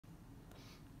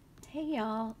Hey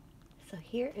y'all, so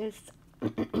here is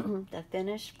the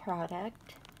finished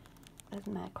product of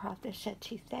my crawfish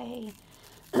etouffee.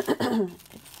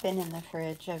 It's been in the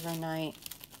fridge overnight.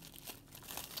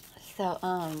 So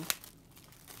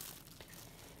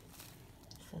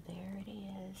there it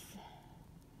is.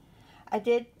 I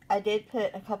did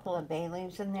put a couple of bay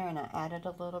leaves in there, and I added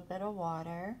a little bit of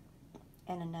water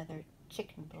and another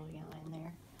chicken bouillon in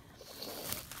there.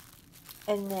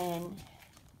 And then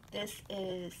this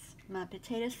is my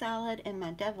potato salad and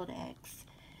my deviled eggs.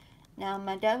 Now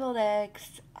my deviled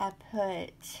eggs, I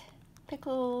put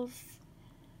pickles,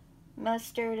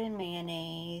 mustard and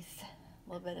mayonnaise,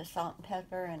 a little bit of salt and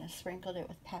pepper, and I sprinkled it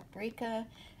with paprika.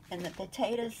 And the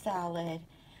potato salad,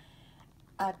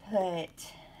 I put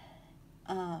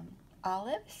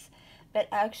olives, but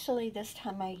actually this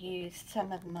time I used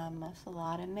some of my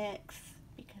mussarada mix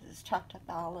because it's chopped up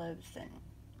olives and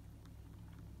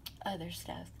other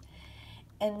stuff.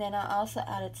 And then I also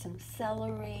added some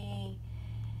celery,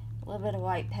 a little bit of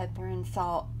white pepper and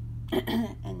salt.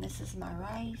 And this is my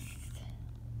rice.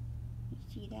 You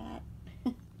see that?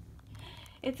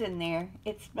 It's in there.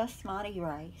 It's basmati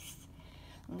rice.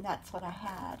 And that's what I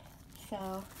had.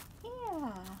 So,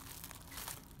 yeah.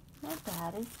 My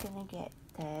dad is going to get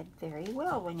fed very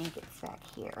well when he gets back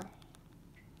here.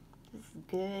 This is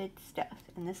good stuff.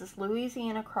 And this is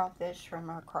Louisiana crawfish from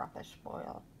our crawfish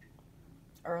boil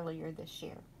earlier this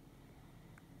year.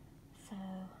 So,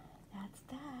 that's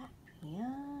that.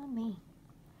 Yummy.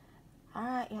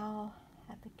 Alright, y'all.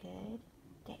 Have a good